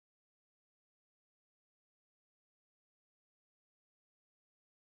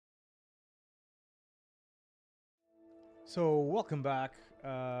So welcome back,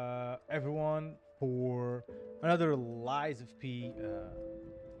 everyone, for another Lies of P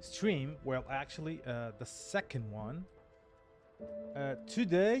stream. Well, actually, the second one.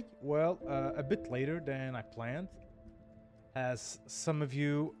 Today, well, a bit later than I planned, as some of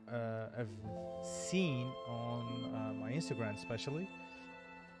you have seen on my Instagram, especially.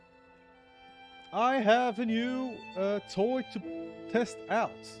 I have a new toy to test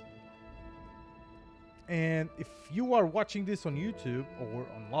out. And if you are watching this on YouTube or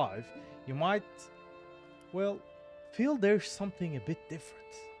on live, you might, well, feel there's something a bit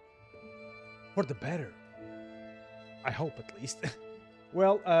different. For the better. I hope, at least.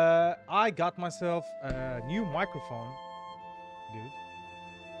 Well, I got myself a new microphone. Dude,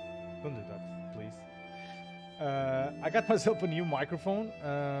 don't do that, please. I got myself a new microphone.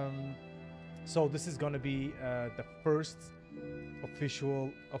 So this is gonna be the first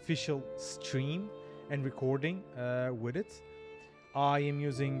official stream and recording with it. I am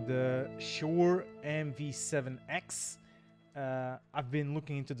using the Shure MV7X. I've been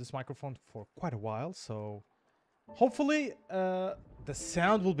looking into this microphone for quite a while, so hopefully the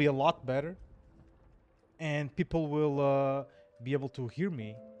sound will be a lot better and people will be able to hear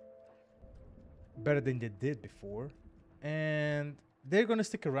me better than they did before, and they're gonna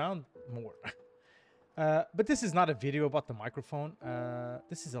stick around more. But this is not a video about the microphone.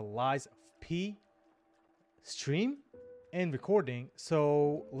 This is a Lies of P stream and recording,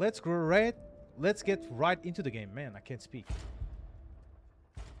 so let's get right into the game. Man, I can't speak.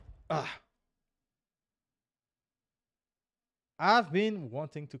 I've been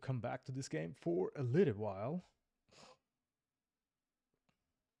wanting to come back to this game for a little while.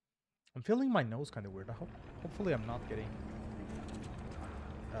 I'm feeling my nose kind of weird. Hopefully I'm not getting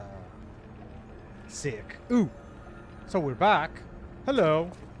sick. Ooh, so we're back.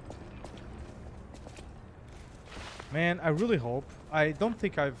 Hello. Man, I really hope. I don't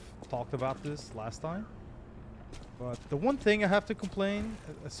think I've talked about this last time, but the one thing I have to complain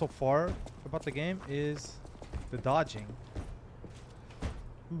so far about the game is the dodging.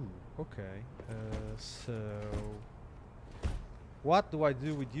 Ooh, okay. So what do I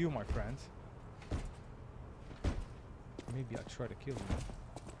do with you, my friend? Maybe I try to kill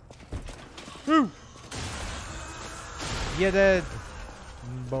you. Ooh! You're dead,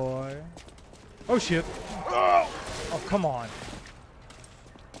 boy. Oh shit. Oh! Oh, come on.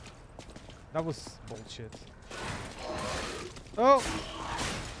 That was bullshit. Oh!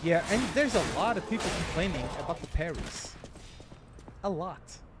 Yeah, and there's a lot of people complaining about the parries. A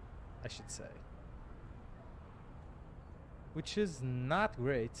lot, I should say. Which is not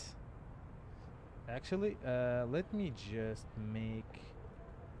great. Actually, let me just make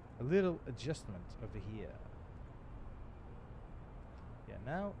a little adjustment over here.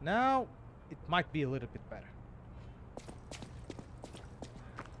 Yeah, now it might be a little bit better.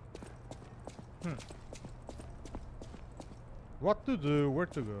 What to do? Where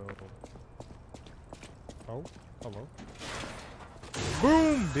to go? Oh, hello.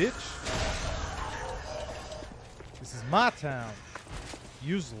 Boom, bitch! This is my town.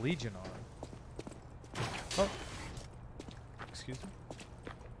 Use Legion Arm. Oh. Excuse me.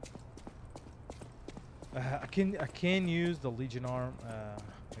 I can use the Legion Arm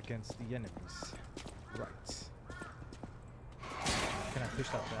against the enemies. Right. Can I push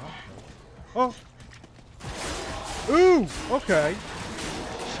that down? Oh! Ooh! Okay.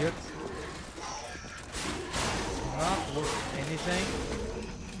 Shit. Not worth anything.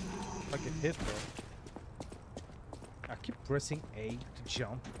 I get hit though. I keep pressing A to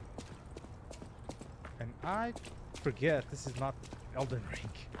jump. And I forget this is not Elden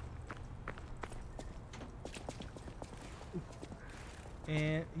Ring.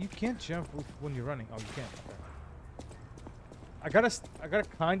 And you can't jump when you're running. Oh, you can't. Okay. I gotta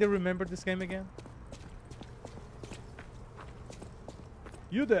kinda remember this game again.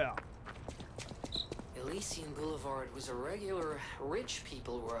 You there? Elysian Boulevard was a regular rich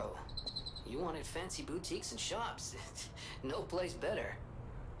people row. You wanted fancy boutiques and shops. No place better.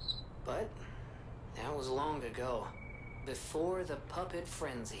 But that was long ago. Before the puppet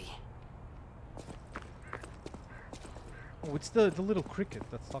frenzy. Oh, it's the little cricket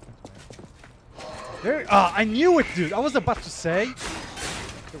that's talking to me. There, I knew it, dude. I was about to say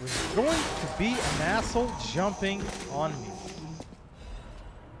there was going to be an asshole jumping on me.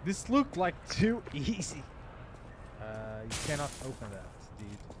 This looked like too easy. You cannot open that,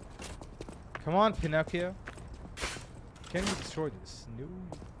 dude. Come on, Pinocchio. Can we destroy this? No,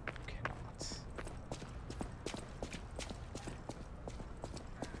 you cannot.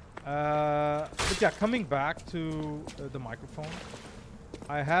 But yeah, coming back to the microphone.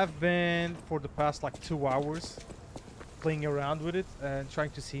 I have been, for the past like 2 hours, playing around with it and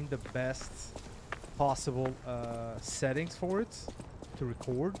trying to see the best possible settings for it to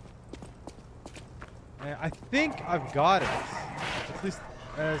record. And I think I've got it, at least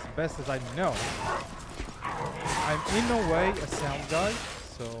as best as I know. I'm in no way a sound guy,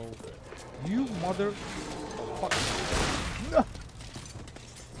 so you motherfucker. No!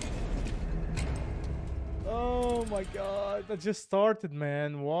 Oh my god, that just started,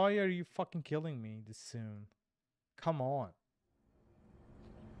 man. Why are you fucking killing me this soon? Come on.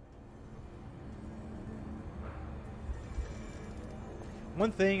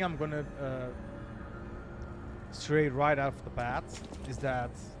 One thing I'm gonna straight right off the bat is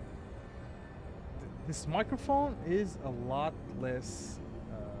that this microphone is a lot less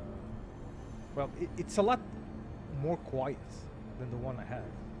well, it's a lot more quiet than the one I had.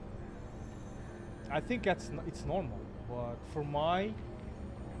 I think it's normal, but for my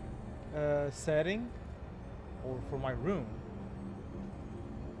setting or for my room,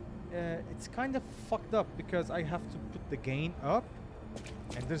 it's kind of fucked up because I have to put the gain up,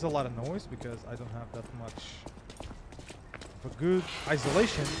 and there's a lot of noise because I don't have that much of a good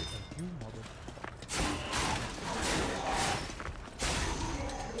isolation. Oh, you mother.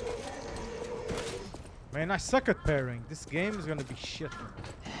 Man, I suck at pairing. This game is gonna be shit.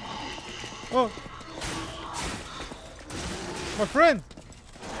 Oh! My friend!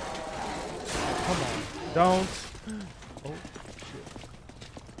 Come on. Don't. Oh, shit.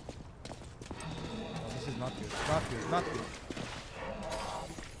 Oh, this is not good. Not good. Not good.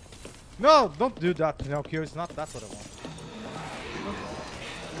 No! Don't do that, Pinochio. It's not that's what I want.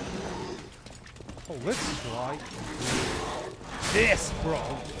 Oh, let's try this, bro.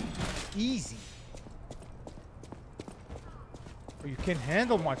 Easy. Oh, you can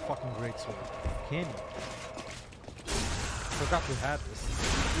handle my fucking greatsword, can you? Forgot we had this.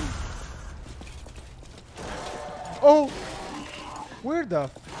 Oh! Where the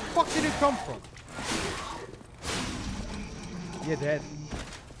fuck did it come from? Yeah, dead.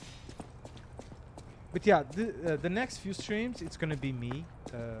 But yeah, the next few streams, it's gonna be me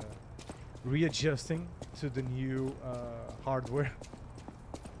readjusting to the new hardware.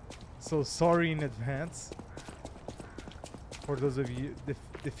 So sorry in advance for those of you,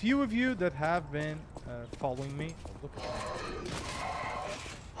 the few of you that have been following me. Oh, look at that.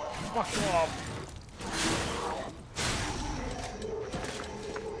 Fuck off!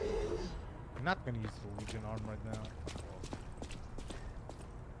 I'm not gonna use the Legion arm right now.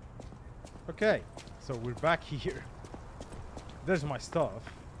 Okay, so we're back here. There's my stuff.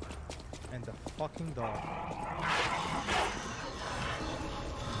 And the fucking dog.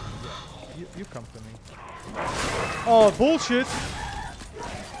 Yeah, you come to me. Oh, bullshit!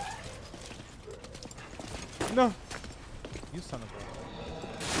 No! You son of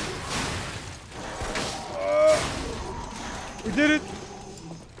a... We did it!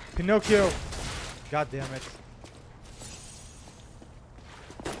 Pinocchio! God damn it.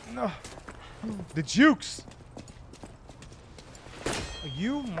 No! The jukes!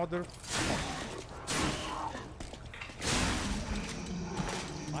 You mother...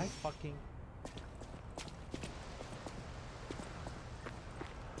 I fucking...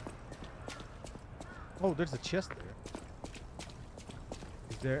 Oh, there's a chest there.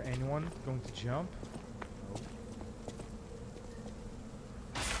 Is there anyone going to jump?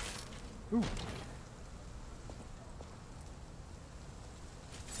 No. Ooh.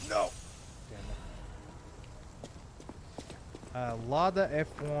 No! Damn it. Lada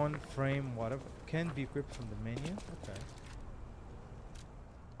F1 frame, whatever. Can be equipped from the menu. Okay.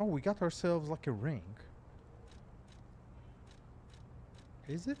 Oh, we got ourselves like a ring.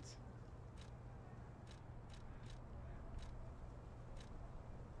 Is it?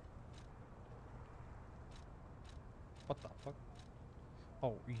 What the fuck?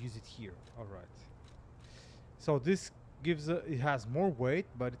 Oh, we use it here. All right. So this gives it has more weight,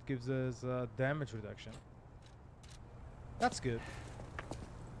 but it gives us damage reduction. That's good.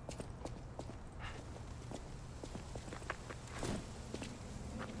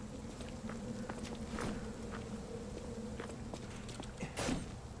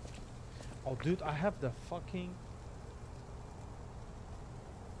 Oh, dude, I have the fucking...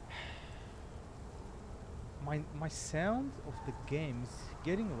 My sound of the game is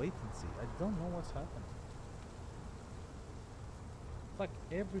getting latency. I don't know what's happening. Like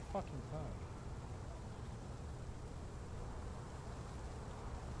every fucking time.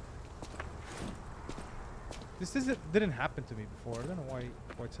 This didn't happen to me before. I don't know why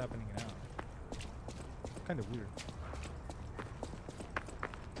it's happening now. Kind of weird.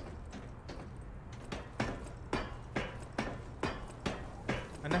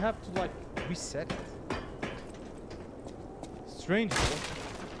 And I have to like reset it. strange though.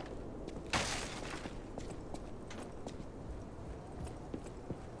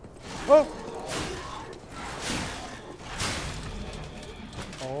 Oh!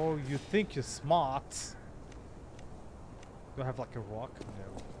 Oh, you think you're smart. Do I have like a rock?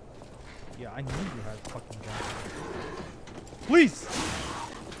 No. Yeah, I knew you had fucking gun. Please!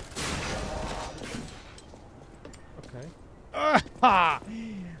 Okay.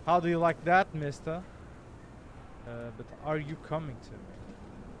 How do you like that, mister? But are you coming to me?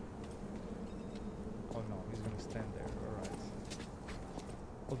 Oh no, he's gonna stand there. Alright.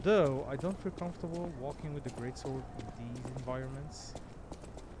 Although, I don't feel comfortable walking with the greatsword in these environments.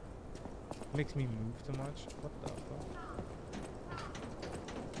 Makes me move too much. What the fuck?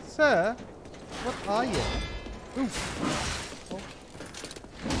 Sir? What are you? Ooh. Oh.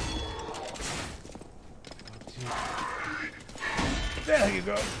 Oh, there you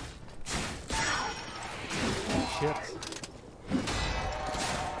go. Shit.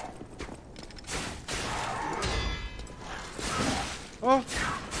 Oh.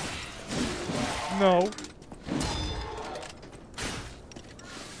 No.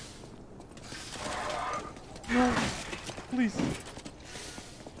 No. Please.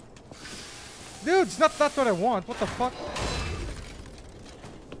 Dude, it's not that what I want. What the fuck?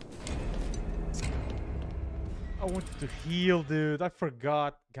 I wanted to heal, dude. I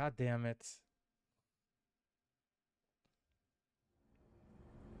forgot. God damn it.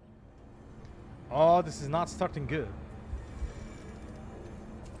 Oh, this is not starting good.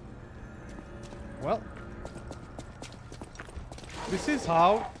 Well, this is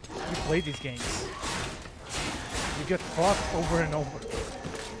how you play these games. You get caught over and over.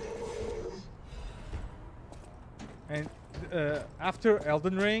 And after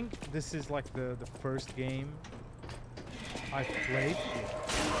Elden Ring, this is like the first game I've played.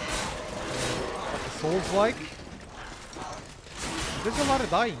 Like a soulslike. There's a lot of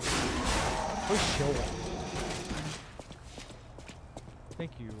dying. For sure.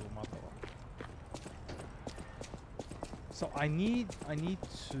 Thank you, Mato. So I need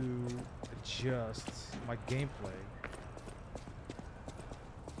to adjust my gameplay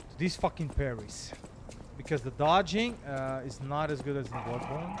to these fucking parries, because the dodging is not as good as in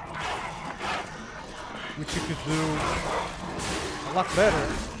Bloodborne, which you could do a lot better.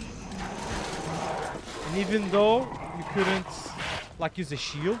 And even though you couldn't like use a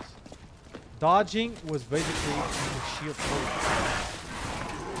shield, dodging was basically the shield for you.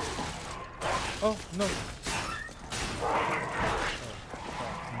 Oh no.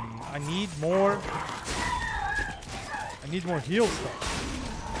 I need more heal stuff.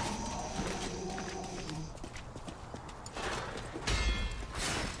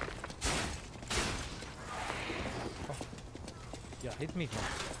 Oh. Yeah, hit me.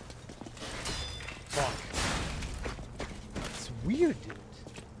 Fuck. It's weird, dude.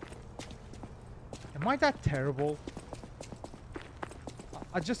 Am I that terrible?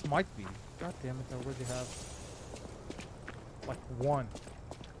 I just might be. God damn it, I already have like one.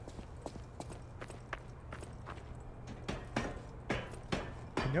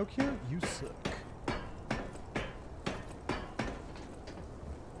 Pinochio, you suck.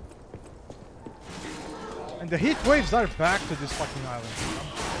 And the heat waves are back to this fucking island.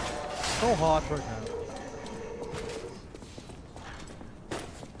 So hot right now.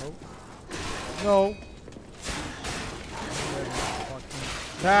 Oh. No.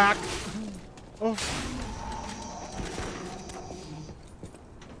 Back. Oh.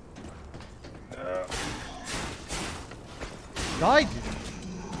 Die, dude.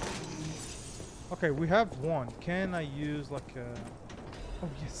 Okay, we have one. Can I use like a... Oh,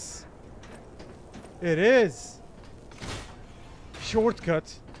 yes. It is.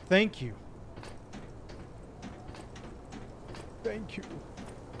 Shortcut. Thank you. Thank you.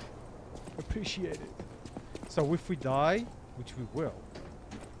 Appreciate it. So if we die, which we will,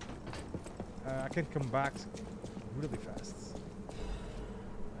 I can come back really fast.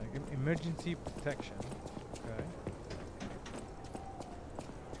 Emergency protection. Okay.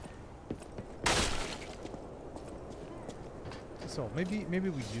 So maybe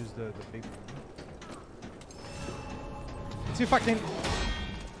we use the big one. Let's see if I can.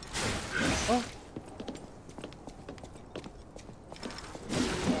 Oh.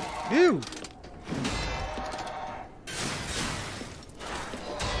 Ew.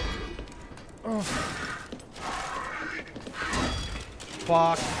 Oh.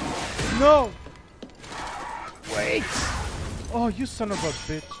 Fuck. No. Wait. Oh, you son of a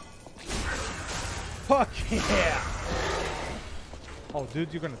bitch. Fuck yeah. Oh,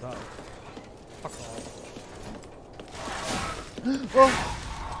 dude, you're gonna die. Fuck off. Oh.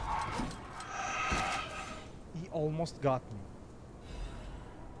 He almost got me.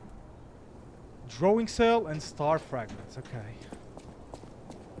 Drawing cell and star fragments. Okay.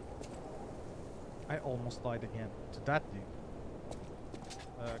 I almost died again to that dude.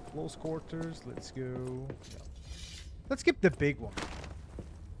 Close quarters. Let's go. Yeah. Let's skip the big one.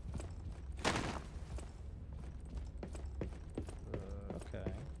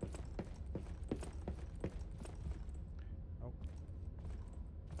 Okay. Oh.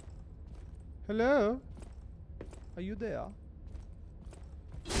 Hello? Are you there?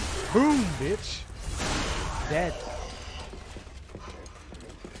 Boom, bitch. Dead.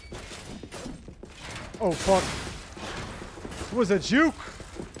 Oh, fuck. It was a juke.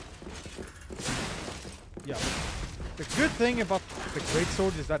 Yeah. The good thing about the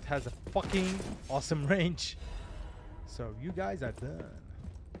greatsword is that it has a fucking awesome range. So you guys are done.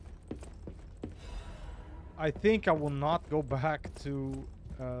 I think I will not go back to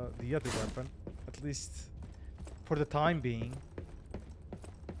the other weapon. At least for the time being.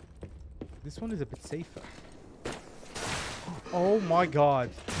 This one is a bit safer. Oh my god.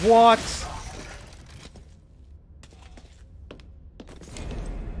 What?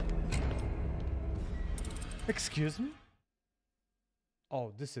 Excuse me?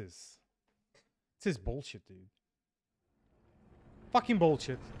 Oh, this is bullshit, dude. Fucking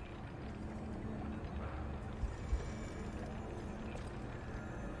bullshit.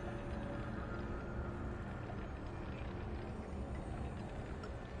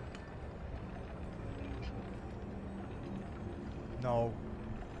 No.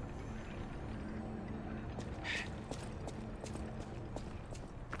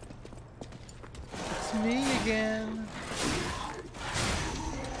 It's me again.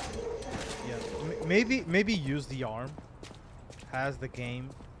 Yeah, maybe use the arm. Has the game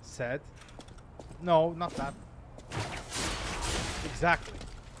said? No, not that. Exactly.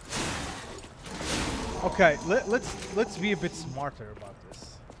 Okay, let's be a bit smarter about this.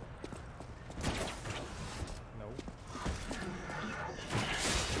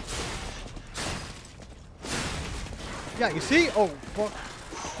 Yeah, you see? Oh, fuck.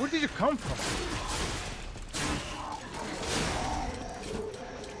 Where did you come from?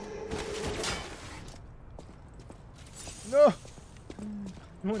 No!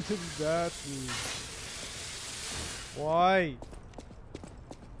 I want to do that, dude. Why?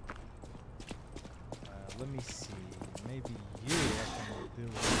 Let me see. Maybe you I can do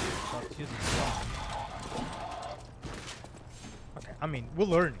without using one. Okay, I mean, we're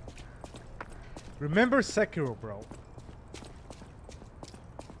learning. Remember Sekiro, bro.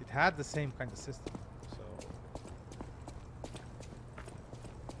 Had the same kind of system, so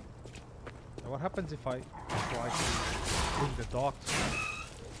now what happens if I try to bring the doctor?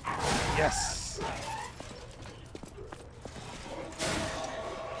 Yes.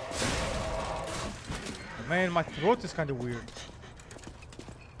 Man, my throat is kind of weird.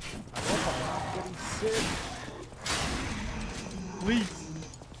 I hope I'm not getting sick. Please.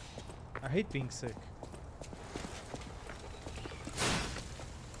 I hate being sick.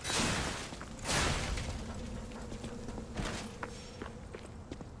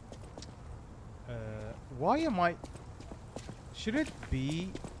 Why am I... Should it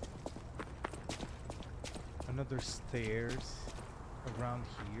be another stairs around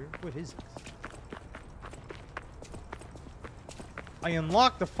here? What is it? I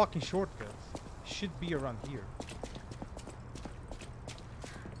unlocked the fucking shortcut. Should be around here.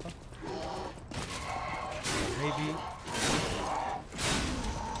 Maybe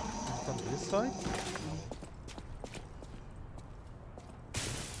from this side?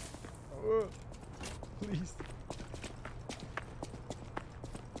 Please.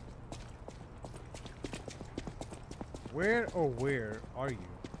 Where are you?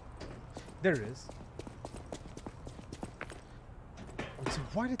 There it is. Oh, it's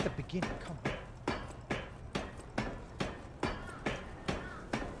right at the beginning. Come on.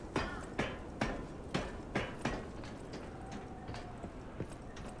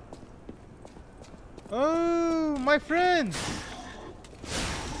 Oh, my friends!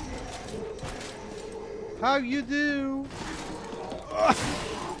 How you do?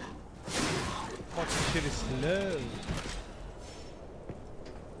 Fucking shit is slow.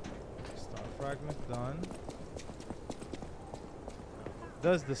 Star fragment done.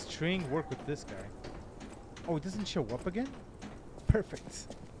 Does the string work with this guy? Oh, it doesn't show up again?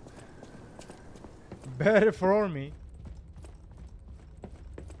 Perfect. Better for me.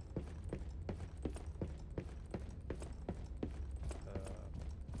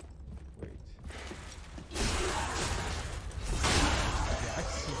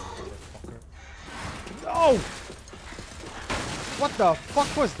 What the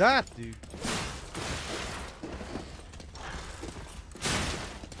fuck was that, dude?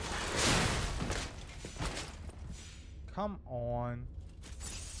 Come on.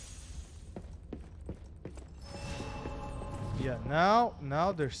 Yeah,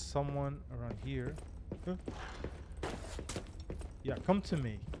 now there's someone around here. Huh? Yeah, come to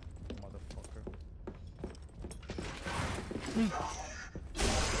me, motherfucker.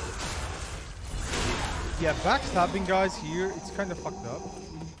 Yeah, backstabbing guys here, it's kind of fucked up.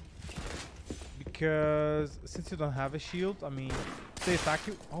 Because since you don't have a shield, I mean, they attack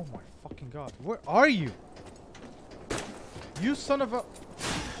you. Oh my fucking god. Where are you? You son of a...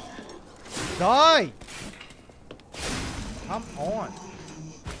 Die! Come on.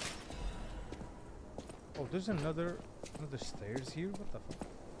 Oh, there's another stairs here? What the fuck?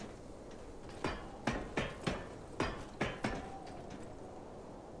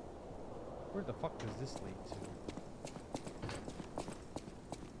 Where the fuck does this lead to?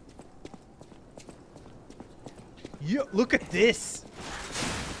 Yo, look at this!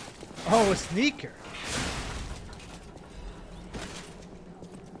 Oh, a sneaker!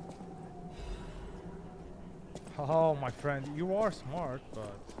 Oh, my friend, you are smart,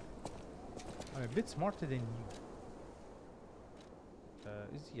 but I'm a bit smarter than you.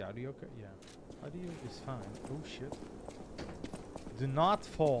 Is the audio okay? Yeah. Audio is fine. Oh shit. Do not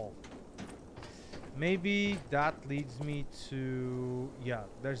fall. Maybe that leads me to... Yeah,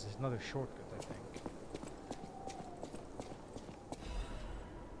 there's another shortcut, I think.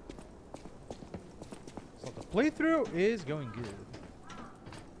 So the playthrough is going good.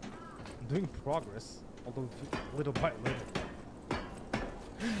 I'm doing progress, although little by little.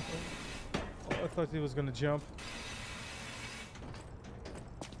 Oh, I thought he was gonna jump.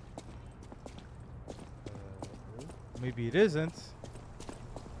 Maybe it isn't.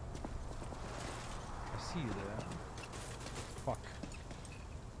 I see you there. Fuck.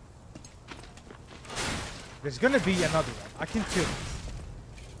 There's gonna be another one. I can feel it.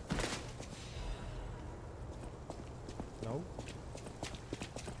 No.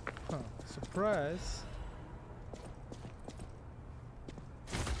 Huh. Surprise.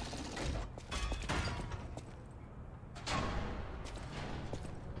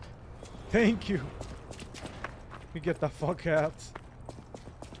 Thank you. We get the fuck out.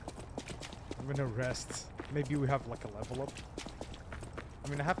 I'm gonna rest. Maybe we have like a level up. I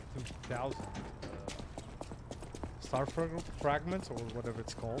mean, I have 2,000 star fragments or whatever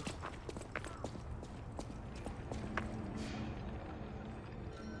it's called.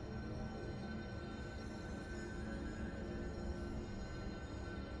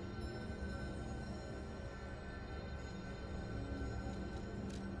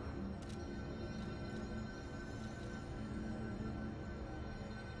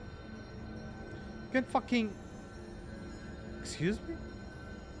 Can fucking... Excuse me?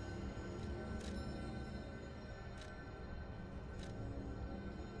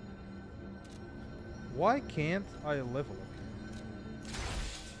 Why can't I level up here?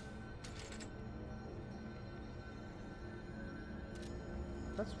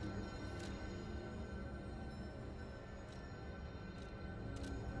 That's weird.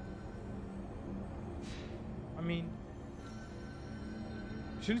 I mean...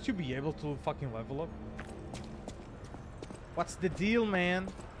 Shouldn't you be able to fucking level up? What's the deal, man?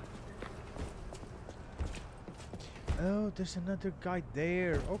 Oh, there's another guy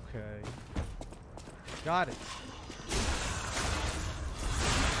there. Okay. Got it.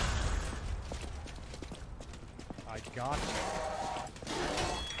 I got you.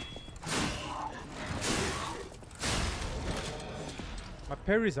 My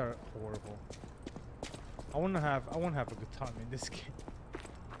parries are horrible. I won't have a good time in this game.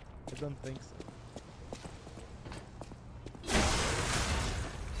 I don't think so.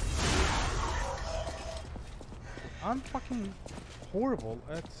 I'm fucking horrible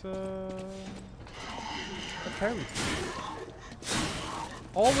at parry.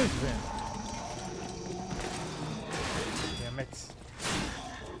 Always win. Damn it.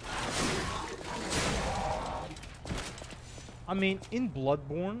 I mean, in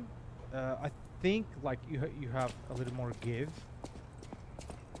Bloodborne, I think like you have a little more give.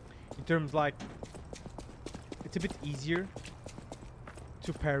 In terms like, it's a bit easier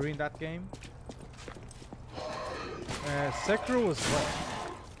to parry in that game. Sekiro was well,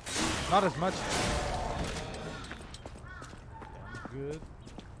 not as much. Damn good.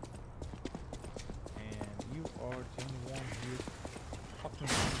 And you are the only one here.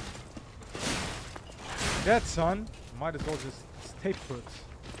 Fucking dead, son. Might as well just stay put.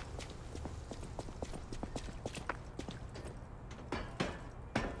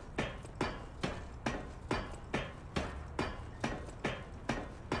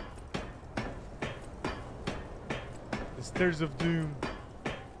 Stairs of Doom.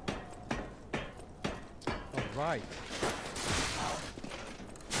 Alright.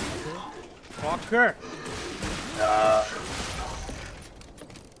 motherfucker!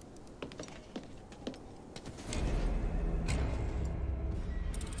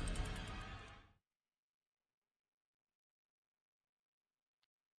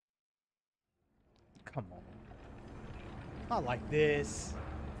 Come on. Not like this.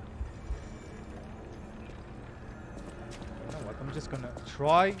 You know what? I'm just gonna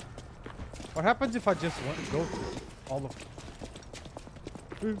try. What happens if I just go through all of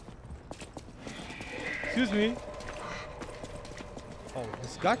them? Excuse me. Oh,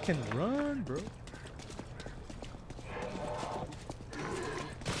 this guy can run, bro.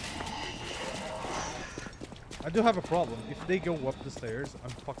 I do have a problem. If they go up the stairs, I'm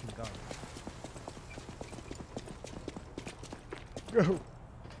fucking done. Go.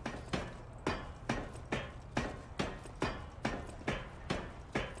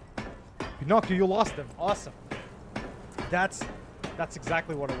 Pinochio, you lost them. Awesome. That's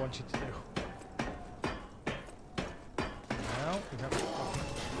exactly what I want you to do. Now we have to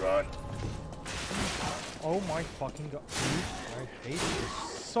fucking run. Oh my fucking god. Dude, I hate this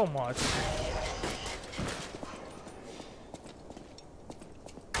so much.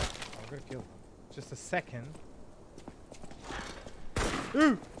 I'm gonna kill him. Just a second.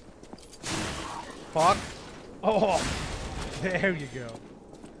 Ooh! Fuck. Oh! There you go.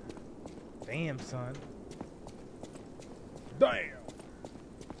 Damn, son. Damn!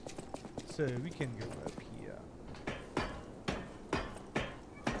 So we can go up here.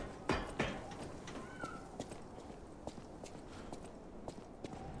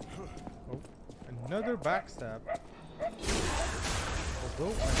 Oh, another backstab.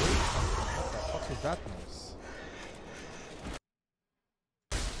 Although I heard something. What the fuck is that noise?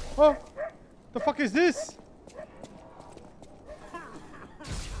 Oh! The fuck is this?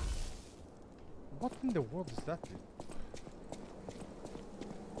 What in the world is that, dude?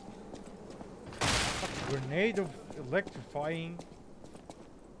 Grenade of electrifying.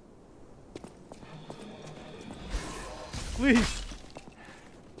 Please!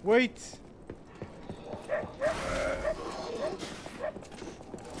 Wait!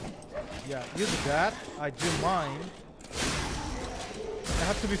 Yeah, you do that. I do mine. I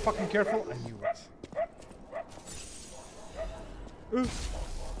have to be fucking careful. I knew it. Ooh.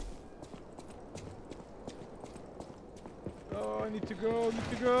 Oh, I need to go. I need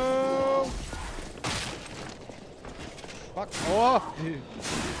to go. Fuck off, dude.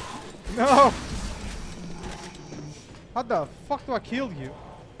 No. How the fuck do I kill you?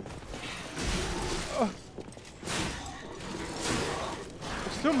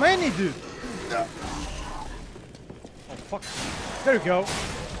 There's too many, dude. Oh, fuck. There we go.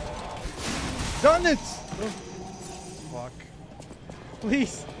 Done it! Oh, fuck.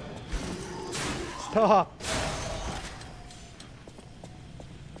 Please. Stop.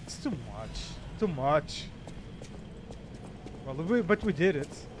 It's too much. Too much. Well, but we did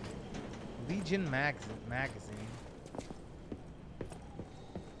it. Legion magazine.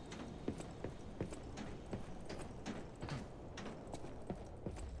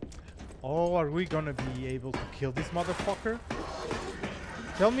 Oh, are we gonna be able to kill this motherfucker?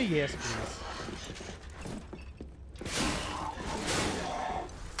 Tell me yes, please.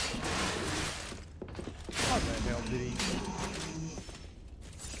 How the hell did he?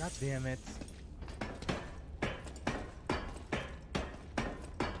 God damn it.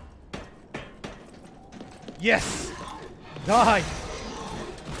 Yes! Die!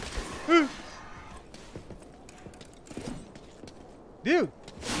 Dude!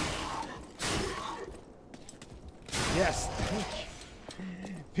 Yes, thank you.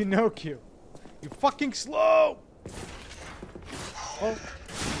 Pinocchio, you fucking slow! Oh.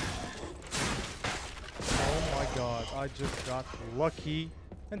 Oh my god, I just got lucky.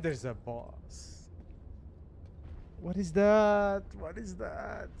 And there's a boss. What is that? What is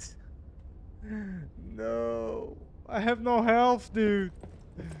that? No. I have no health, dude.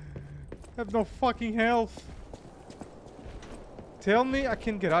 I have no fucking health. Tell me I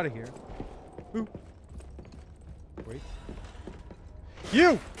can get out of here. Ooh. Wait.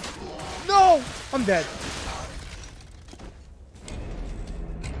 You! No! I'm dead.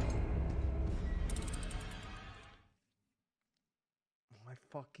 My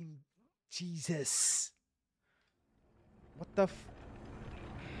fucking Jesus. What the f...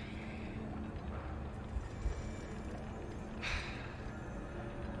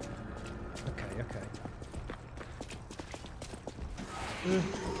 Okay, okay.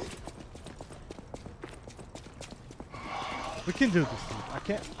 We can do this, dude.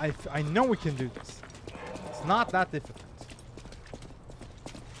 I know we can do this. It's not that difficult.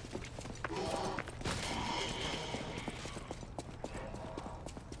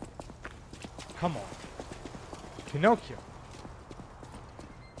 come on. Pinocchio.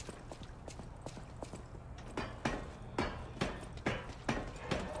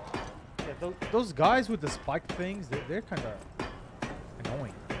 Yeah, those guys with the spike things, they're kind of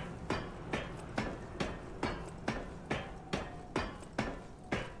annoying.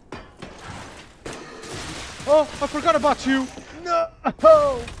 Oh, I forgot about you. No.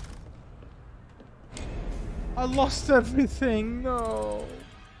 I lost everything. No.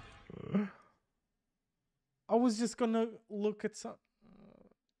 I was just gonna look at some.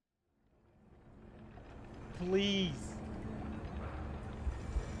 Please.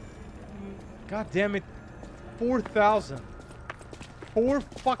 God damn it. 4,000.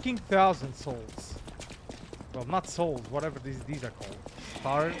 4,000 souls. Well, not souls. Whatever these are called.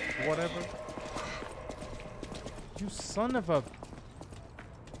 Stars. Whatever. You son of a...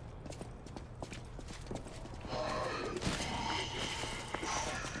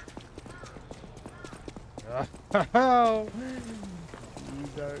 Oh,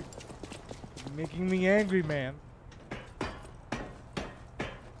 you are making me angry, man.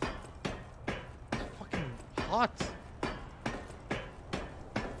 It's fucking hot. I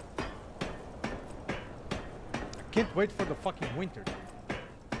can't wait for the fucking winter.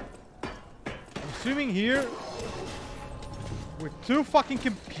 I'm swimming here with 2 fucking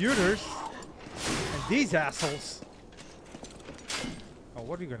computers and these assholes. Oh,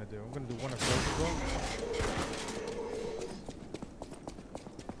 what are you gonna do? I'm gonna do one of those as well.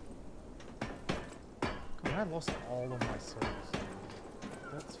 Come on, I lost all of my souls.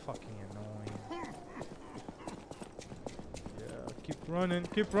 That's fucking annoying. Yeah, keep running,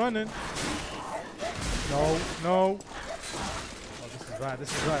 keep running. No, no. Oh, this is bad,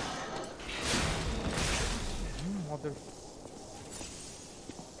 this is bad. You mother...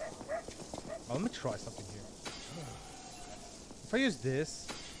 Oh, let me try something here. If I use this,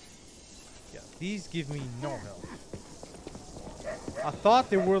 yeah, these give me no health. I thought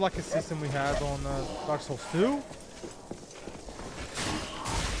they were like a system we had on Dark Souls 2.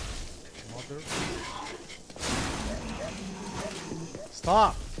 Mother.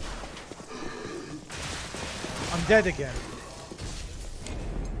 Stop! I'm dead again.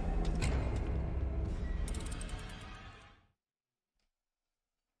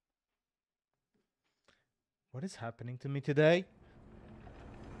 What is happening to me today?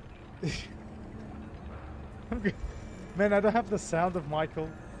 Man, I don't have the sound of Michael.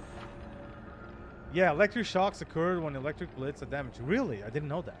 Yeah, electric shocks occurred when electric blitz are damaged. Really? I didn't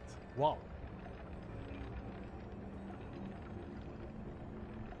know that. Wow.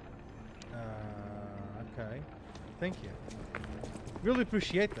 Okay. Thank you. Really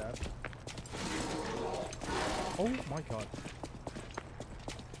appreciate that. Oh my god.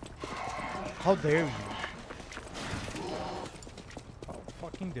 How dare you? How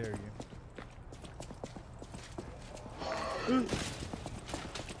fucking dare you? You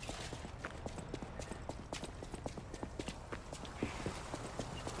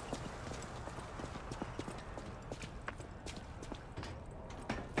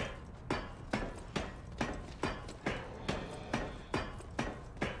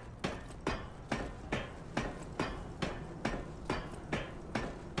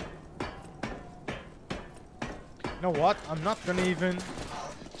know what? I'm not gonna even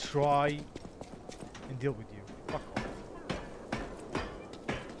try and deal with you. Fuck off.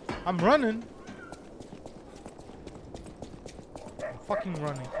 I'm running. I'm fucking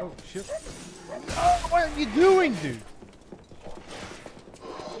running. Oh shit. Oh, what are you doing, dude?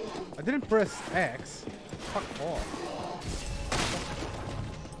 I didn't press X. Fuck off.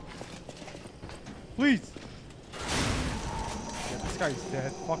 Please. Yeah, this guy's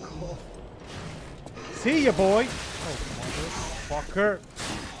dead. Fuck off. See ya, boy. Oh, motherfucker.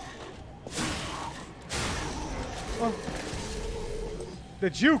 Oh. The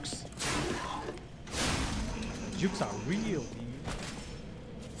jukes. The jukes are real, dude.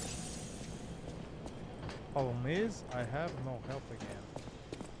 Problem is, I have no health again.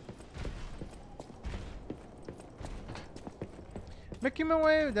 Making my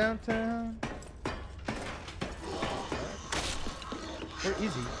way downtown. Where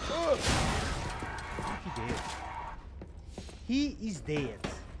is he? Oh. He dead. He is dead.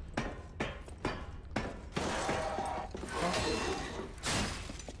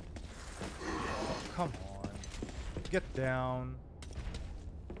 Come on. Get down.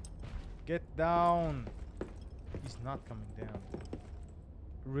 Get down. He's not coming down.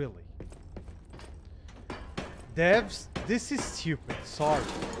 Really. Devs, this is stupid. Sorry.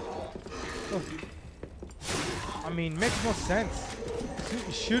 Oh. I mean, makes no sense.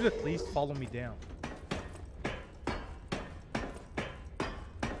 You should at least follow me down.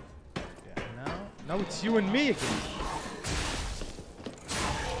 Yeah, now. Now it's you and me again.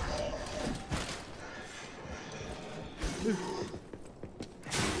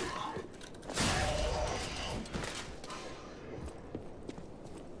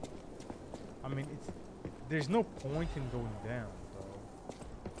 I mean, there's no point in going down, though.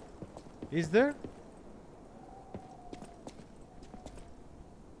 Is there?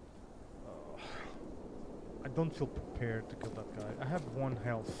 I don't feel prepared to kill that guy. I have 1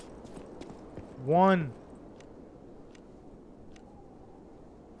 health. 1!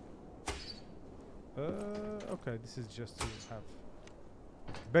 Okay, this is just to have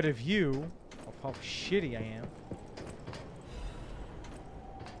better view of how shitty I am.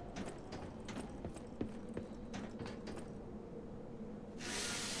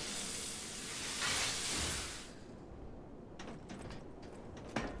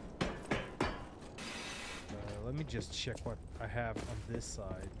 Let me just check what I have on this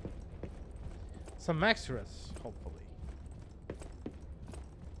side. Some max res, hopefully.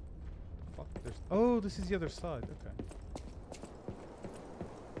 Fuck, oh, this is the other side. Okay.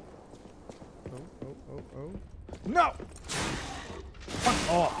 Oh. No!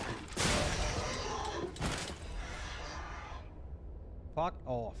 Fuck off! Fuck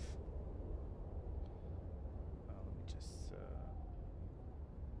off. Let me just...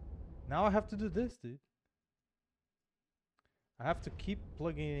 Now I have to do this, dude. I have to keep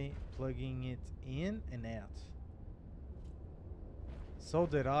plugging it in and out. So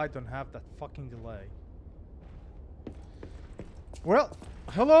that I don't have that fucking delay. Well,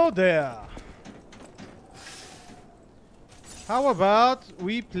 hello there. How about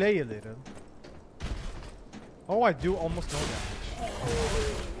we play a little? Oh, I do almost no damage.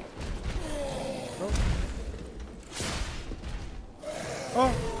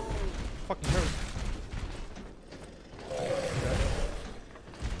 Oh, fucking hurt.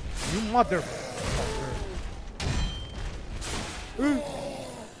 You motherfucker.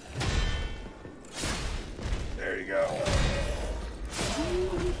 There you go.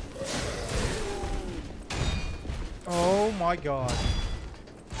 Oh my god.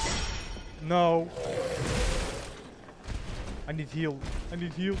 No. I need heal. I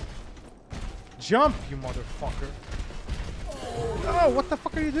need heal. Jump, you motherfucker. Oh, what the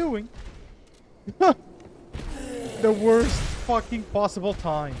fuck are you doing? The worst fucking possible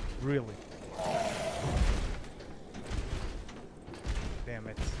time. Really. Damn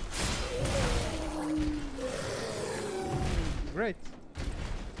it. Great.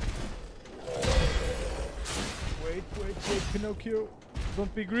 Wait, Pinocchio.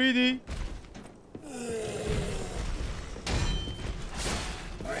 Don't be greedy.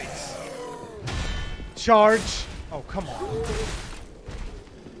 Great. Charge. Oh, come on.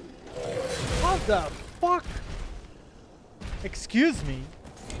 What the fuck? Excuse me.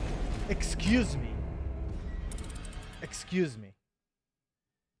 Excuse me. Excuse me.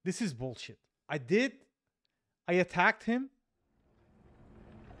 This is bullshit. I attacked him.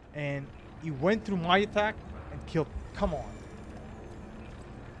 And he went through my attack and killed me. Come on.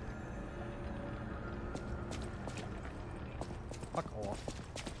 Fuck off.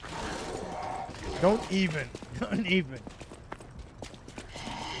 Don't even. Don't even.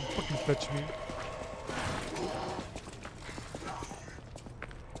 Don't fucking touch me.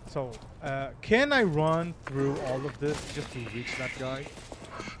 So, can I run through all of this just to reach that guy?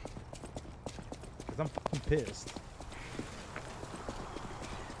 Because I'm fucking pissed.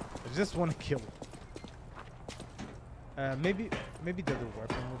 I just want to kill him. Maybe the other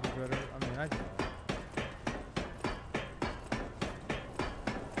weapon would be better. I mean, I don't know.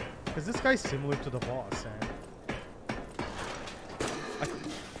 Because this guy's similar to the boss, and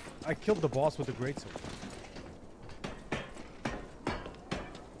I killed the boss with a greatsword.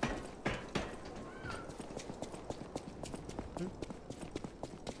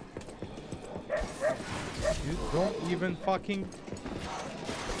 You don't even fucking...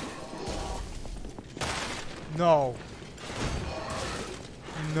 No.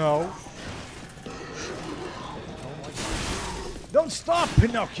 No. Oh my God. Don't stop,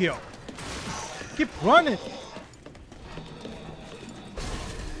 Pinocchio! Keep running!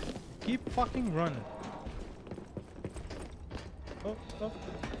 Keep fucking running. Oh, oh.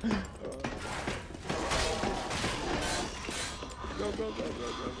 Go, go, go, go,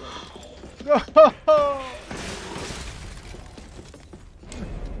 go, go. No!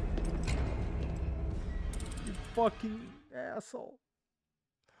 You fucking asshole.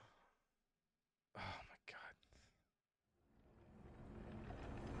 Oh my god.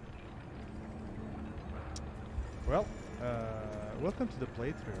 Well, welcome to the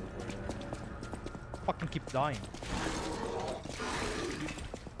playthrough where I fucking keep dying.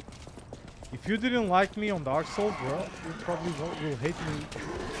 If you didn't like me on Dark Souls, bro, you probably will hate me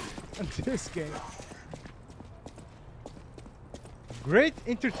in this game. Great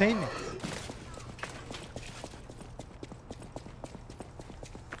entertainment.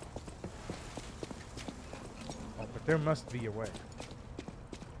 Oh, but there must be a way.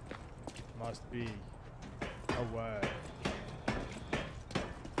 Must be a way.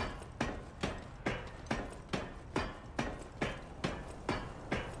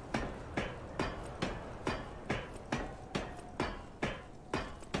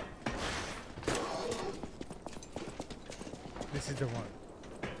 This is the one.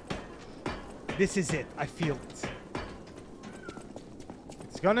 This is it. I feel it.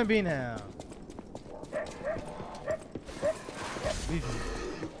 It's gonna be now. Leave me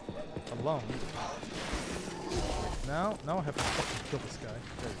alone. Now I have to fucking kill this guy.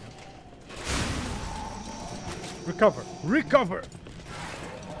 There you go. Recover. Recover!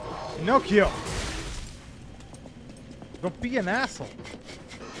 Pinocchio! Don't be an asshole.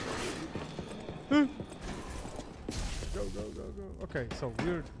 Go, go, go, go. Okay, so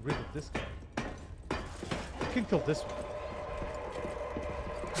we're rid of this guy. We can kill this one.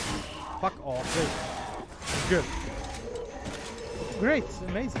 Fuck off. There you go. Good. Great.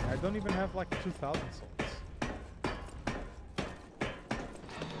 Amazing. I don't even have like 2,000 souls.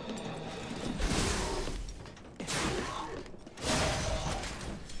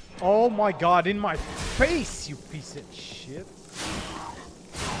 Oh my god, in my face, you piece of shit.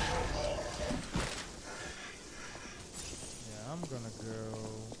 Yeah, I'm gonna go...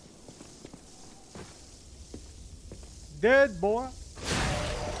 Dead, boy.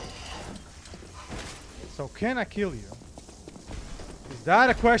 So, can I kill you? Is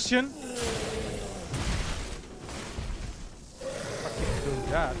that a question? If I can't do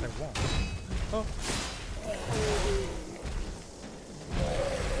that, I won't. Oh.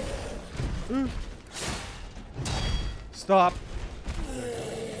 Stop.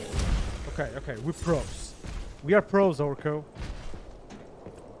 Okay, okay, we're pros. We are pros, Orco.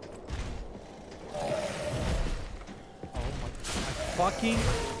 Oh my, I fucking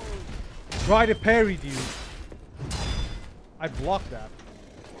try to parry, dude. I blocked that.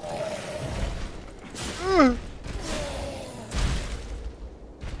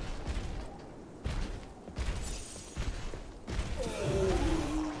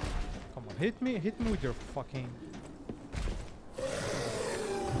 Come on, hit me with your fucking...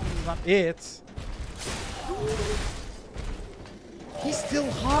 It's not it. He's still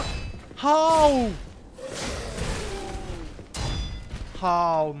hot. How?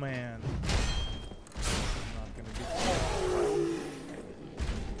 How, man?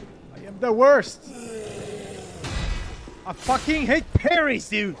 I am the worst. I fucking hate parries,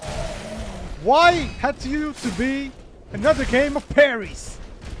 dude. Why had you to be another game of parries?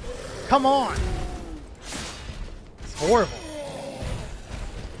 Come on. It's horrible.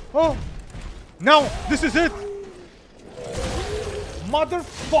 Oh! No! This is it!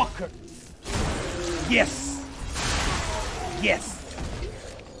 Motherfucker! Yes! Yes!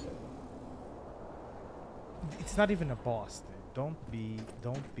 It's not even a boss, dude. Don't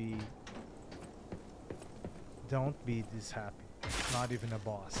be this happy. It's not even a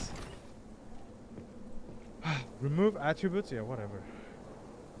boss. Remove attributes? Yeah, whatever.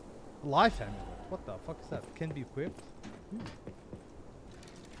 Life amulet. What the fuck is that? Can be equipped?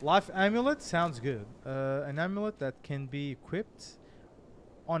 Life amulet sounds good. An amulet that can be equipped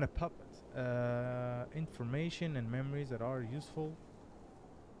on a puppet. Information and memories that are useful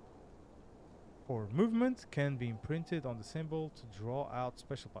for movement can be imprinted on the symbol to draw out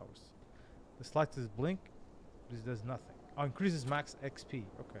special powers. The slightest blink, this does nothing. Oh, increases max XP.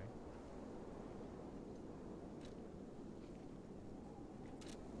 Okay.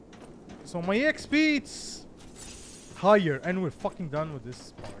 So my XP, it's higher, and we're fucking done with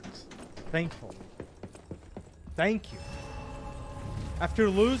this part. Thankfully. Thank you. After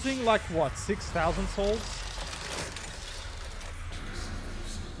losing like what, 6,000 souls?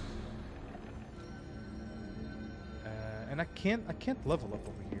 And I can't level up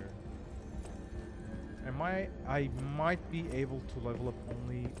over here. I might be able to level up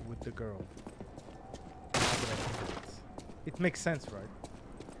only with the girl. Now that I think of it. It makes sense, right?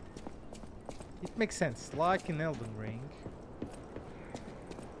 It makes sense, like in Elden Ring.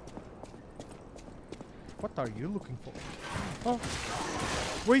 What are you looking for? Oh!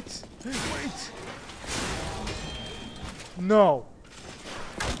 Wait! Wait! No!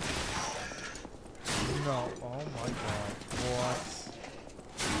 No. Oh my god. What?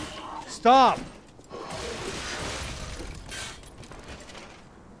 Stop!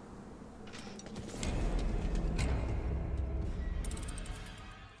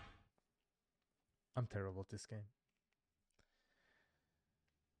 I'm terrible at this game.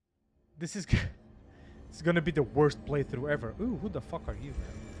 This is it's gonna be the worst playthrough ever. Ooh, who the fuck are you,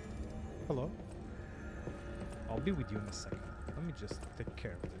 man? Hello? I'll be with you in a second. Let me just take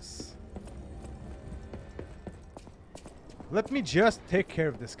care of this. Let me just take care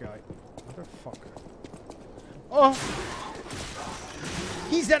of this guy. Motherfucker. Oh!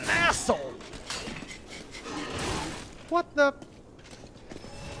 He's an asshole! What the...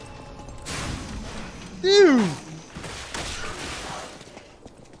 Dude!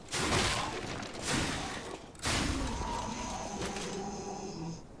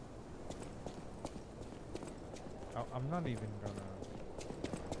 Oh, I'm not even gonna...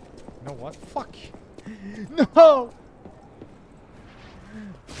 You know what? Fuck! No!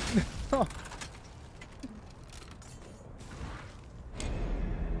 No!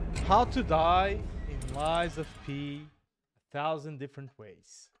 How to Die in Lies of P 1,000 Different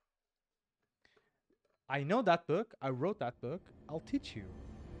Ways. I know that book. I wrote that book. I'll teach you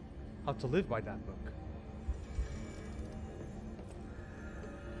how to live by that book.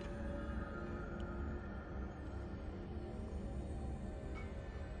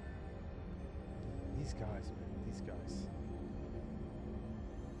 These guys, man. These guys.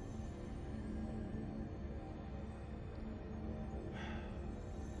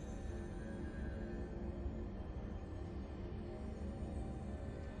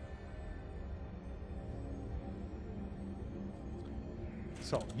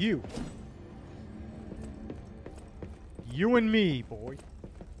 So, you and me, boy.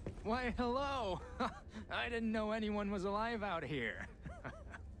 Why, hello! I didn't know anyone was alive out here.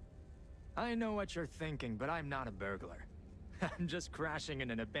 I know what you're thinking, but I'm not a burglar. I'm just crashing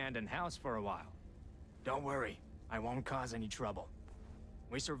in an abandoned house for a while. Don't worry, I won't cause any trouble.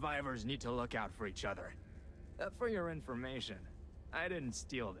 We survivors need to look out for each other. For your information, I didn't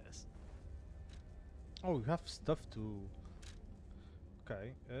steal this. Oh, you have stuff to...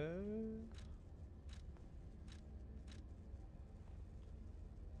 Okay,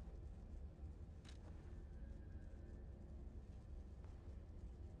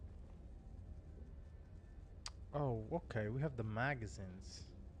 Oh, okay, we have the magazines.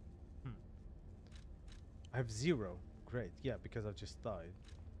 I have 0. Great, yeah, because I just died.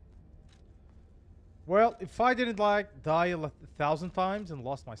 Well, if I didn't like die 1,000 times and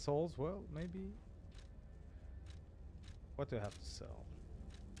lost my souls, well, maybe... What do I have to sell?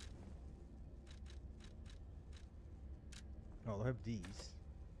 Oh, I have these.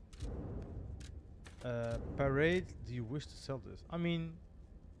 Parade, do you wish to sell this? I mean,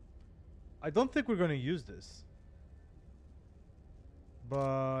 I don't think we're gonna use this.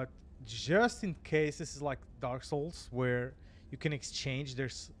 But just in case, this is like Dark Souls, where you can exchange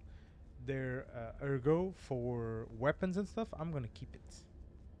their ergo for weapons and stuff. I'm gonna keep it.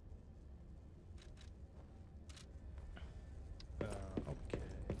 Okay.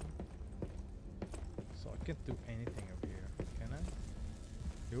 So I can't do anything over here, can I?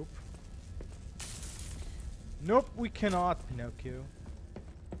 Nope. Nope, we cannot, Pinocchio.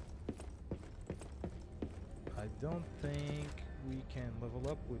 I don't think we can level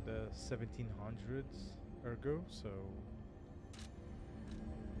up with the 1700s ergo, so...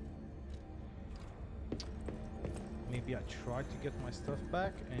 Maybe I try to get my stuff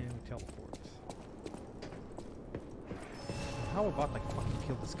back and we teleport. How about I fucking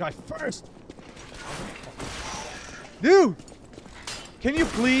kill this guy first? Dude! Can you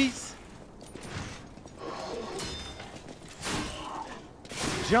please?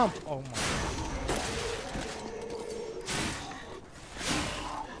 Jump! Oh my god.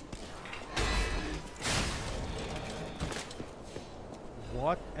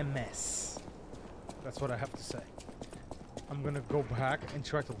 What a mess. That's what I have to say. I'm gonna go back and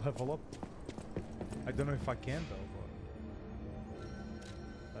try to level up. I don't know if I can though, but...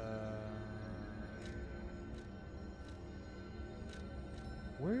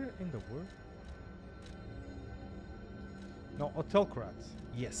 where in the world? No, Hotel Krat.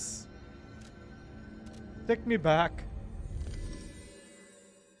 Yes. Take me back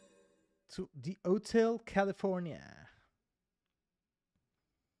to the Hotel California.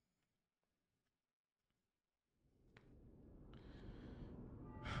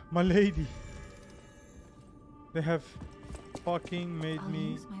 My lady. They have fucking made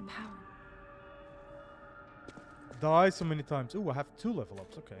me use my power. die so many times. Ooh, I have 2 level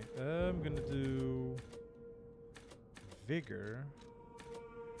ups. Okay. I'm gonna do Vigor.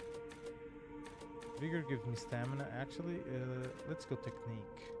 Vigor gives me stamina. Actually, let's go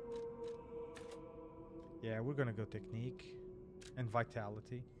Technique. Yeah, we're gonna go Technique and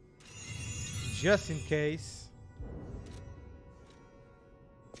Vitality. Just in case.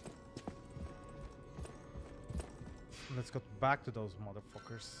 Let's go back to those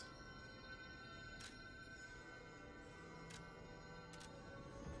motherfuckers.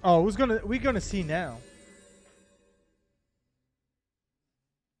 Oh, we're gonna see now.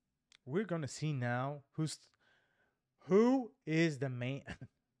 We're gonna see now who is the main.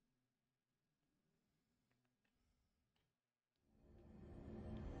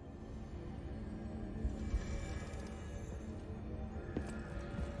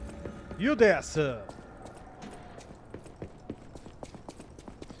 You there, sir?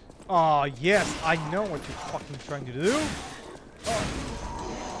 Oh, yes, I know what you're fucking trying to do. Oh.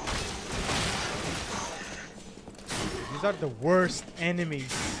 These are the worst enemies.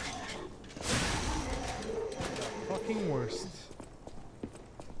 The fucking worst.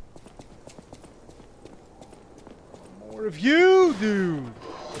 More of you, dude.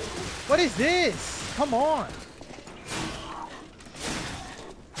 What is this? Come on.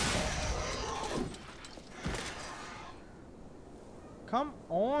 Come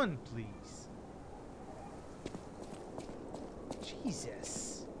on, please.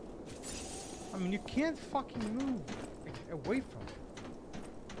 Jesus. I mean, you can't fucking move away from it.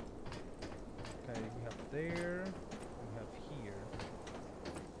 Okay, we have there. We have here.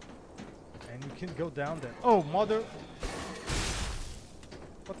 And you can go down there. Oh, mother.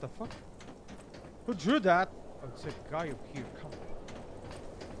 What the fuck? Who drew that? Oh, it's a guy up here. Come on.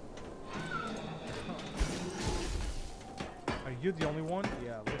 Are you the only one?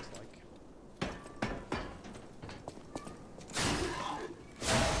 Yeah, looks like.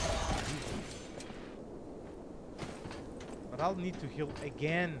 But I'll need to heal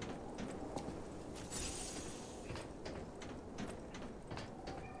again.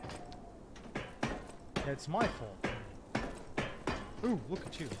 Yeah, it's my fault. Ooh, look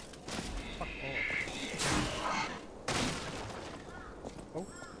at you. Fuck off. Oh.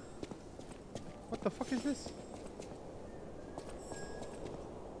 What the fuck is this?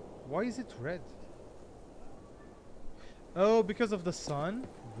 Why is it red? Oh, because of the sun?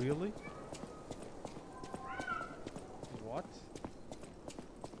 Really? What?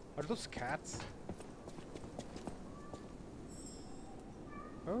 Are those cats?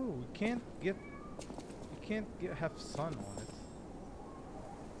 Oh, we can't get... You can't have sun on it.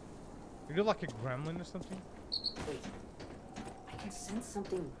 Are you like a gremlin or something? Wait. I can sense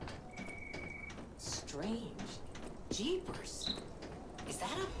something... strange. Jeepers. Is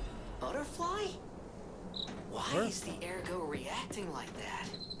that a... butterfly? Why is the ergo reacting like that?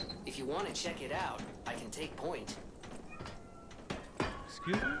 If you want to check it out, I can take point.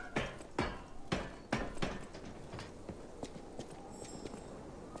 Excuse me?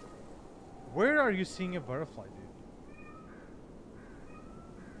 Where are you seeing a butterfly, dude?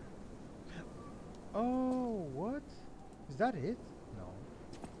 Oh, what? Is that it? No.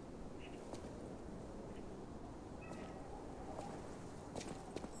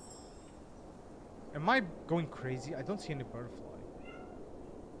 Am I going crazy? I don't see any butterfly.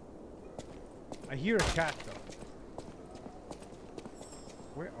 I hear a cat though.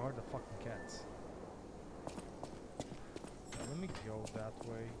 Where are the fucking cats? Let me go that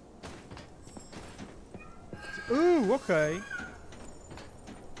way. Ooh, okay.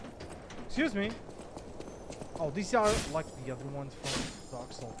 Excuse me. Oh, these are like the other ones from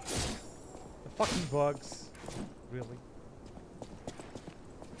Dark Souls. The fucking bugs. Really?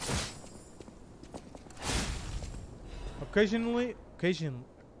 Occasionally,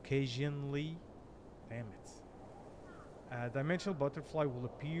 damn it. Dimensional butterfly will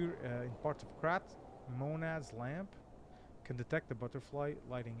appear in part of Krat. Monad's lamp can detect the butterfly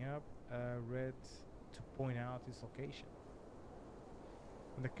lighting up red to point out its location.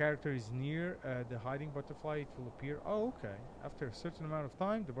 When the character is near the hiding butterfly, it will appear. Oh, okay. After a certain amount of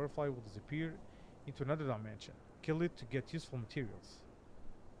time, the butterfly will disappear into another dimension. Kill it to get useful materials.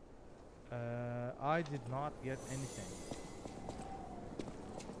 I did not get anything.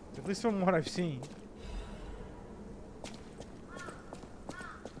 At least from what I've seen.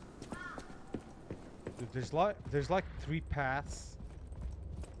 Dude, there's like 3 paths.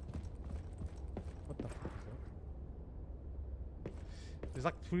 What the fuck is that? There's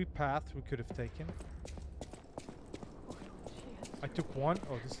like 3 paths we could have taken. I took one.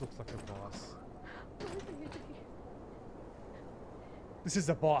 Oh, this looks like a boss. This is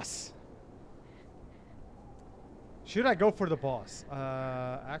a boss. Should I go for the boss?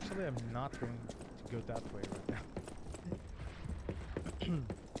 Actually, I'm not going to go that way right now.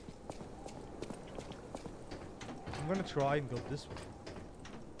 I'm gonna try and go this way.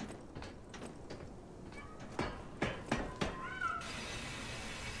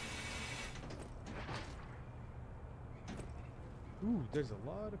 Ooh, there's a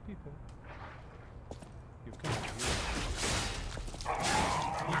lot of people. You come here.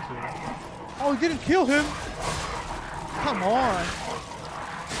 Me too. Oh, he didn't kill him! Come on!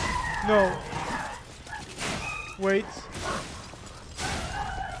 No. Wait.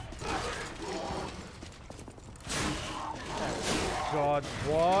 Oh, God,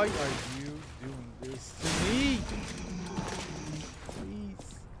 why are you doing this to me? Please.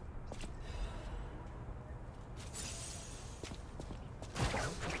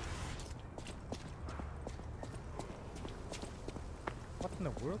 What in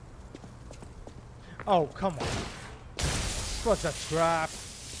the world? Oh, come on. This was a trap.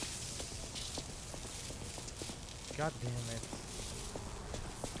 God damn it.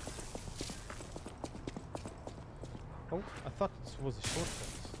 Oh, I thought this was a shortcut.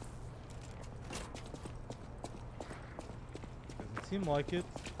 Doesn't seem like it.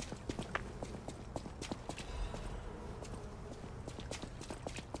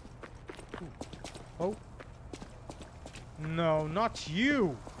 Ooh. Oh. No, not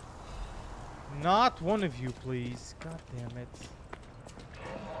you! Not one of you, please. God damn it.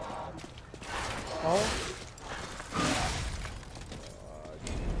 Oh.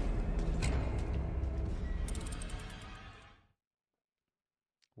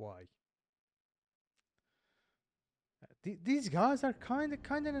 Why? These guys are kind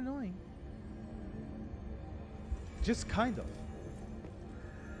of annoying. Just kind of.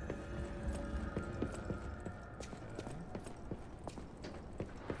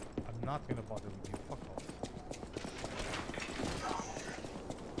 I'm not gonna bother with you. Fuck off.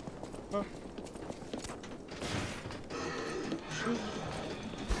 Oh. Shoot.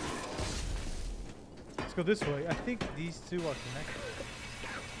 Let's go this way. I think these two are connected.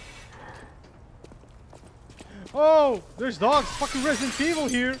 Oh, there's dogs. Fucking Resident Evil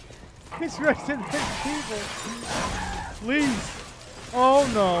here. It's Resident Evil. Please. Oh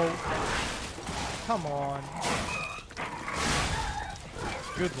no. Come on.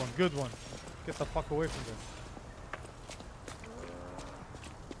 Good one, good one. Get the fuck away from them.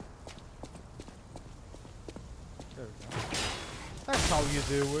 There we go. That's how you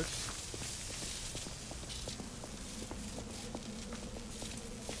do it.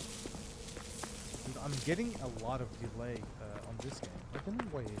 I'm getting a lot of delay on this game. I don't know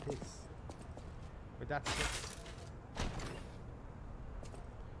why it is. But that's it.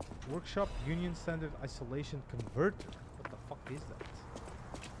 Workshop Union Standard Isolation Converter. What the fuck is that?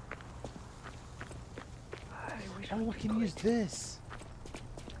 Oh, I can use this.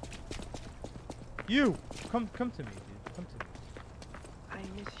 You! Come to me, dude. Come to me. I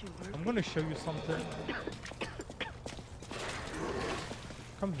miss you, Murphy. I'm gonna show you something.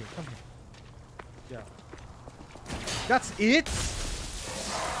 Come here, come here. Yeah. That's it?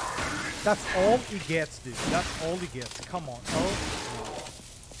 That's all he gets, dude. That's all he gets. Come on. Oh.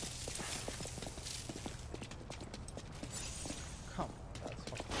 Come on, that's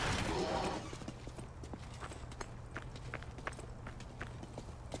fucking...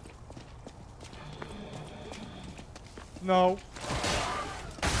 No.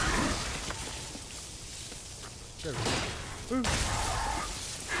 There we go. Ooh.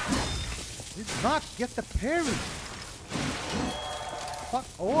 Did not get the parry. Fuck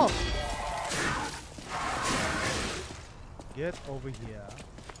off. Get over here.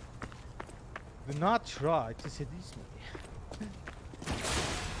 Do not try to seduce me.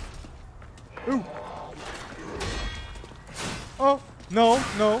 Ooh. Oh, no,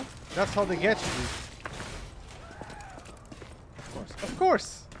 no. That's how they get you, dude. Of course, of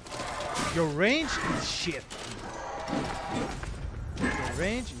course. Your range is shit. Your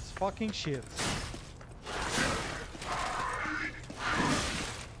range is fucking shit.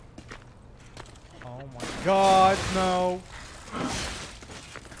 Oh my god, no.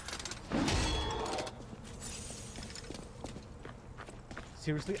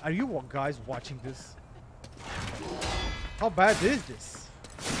 Seriously, are you guys watching this? How bad is this?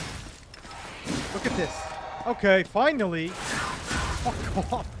 Look at this. Okay, finally.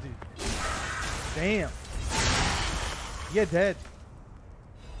 Fuck off, dude. Damn. You're dead.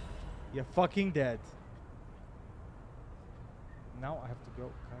 You're fucking dead. Now I have to go.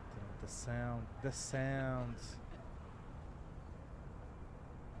 God damn, the sound. The sounds.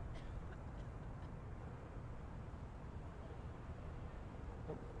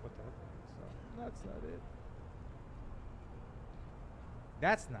 Oh, what the heck? So, that's not it.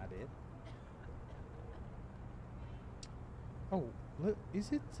 That's not it. Oh,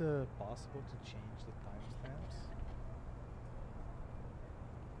 is it possible to change the timestamps?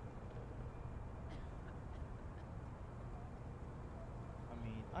 I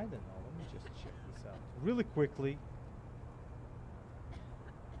mean, I don't know. Let me just check this out really quickly.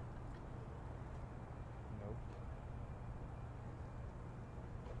 Nope.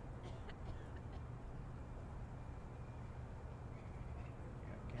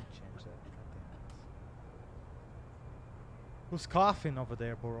 Who's coughing over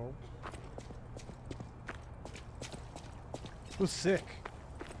there, bro? Who's sick?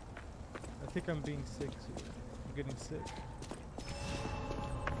 I think I'm being sick too. I'm getting sick.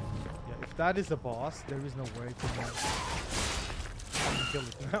 Yeah, if that is the boss, there is no way to I can kill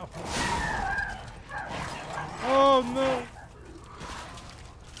it now. Oh no!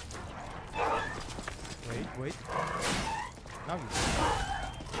 Wait. Now you.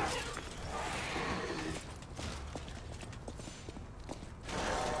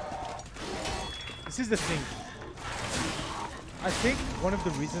 This is the thing. I think one of the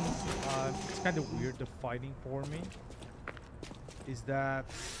reasons it's kind of weird, the fighting for me, is that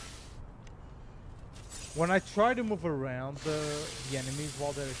when I try to move around the enemies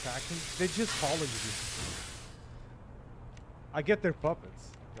while they're attacking, they just follow you. I get their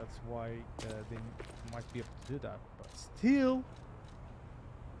puppets. That's why they might be able to do that. But still...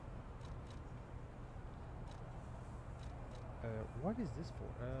 what is this for?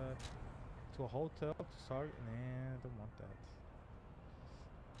 To a hotel, to start? Nah, I don't want that.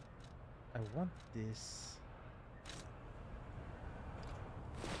 I want this.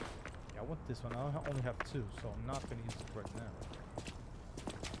 Yeah, I want this one. I only have two, so I'm not going to use it right now.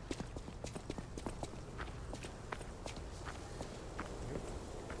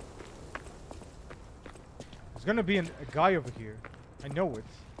 There's going to be a guy over here. I know it.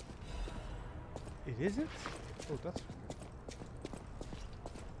 It isn't? Oh, that's weird.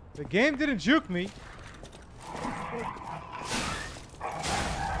 The game didn't juke me.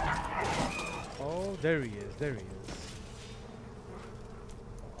 Oh, there he is. There he is.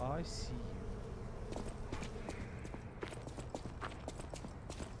 Oh, I see you.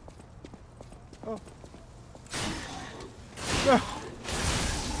 Oh. No.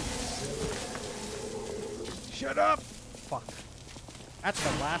 Shut up! Fuck. At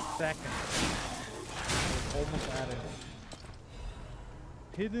the last second. I was almost at it.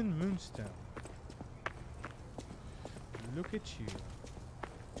 Hidden Moonstone. Look at you.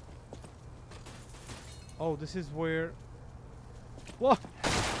 Oh, this is where... What? I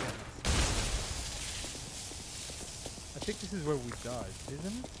think this is where we died,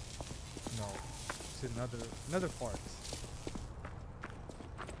 isn't it? No. It's another part.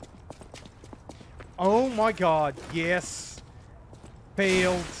 Oh my god, yes!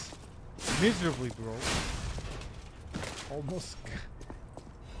 Failed. Miserably, bro. Almost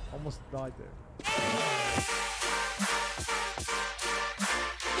died there.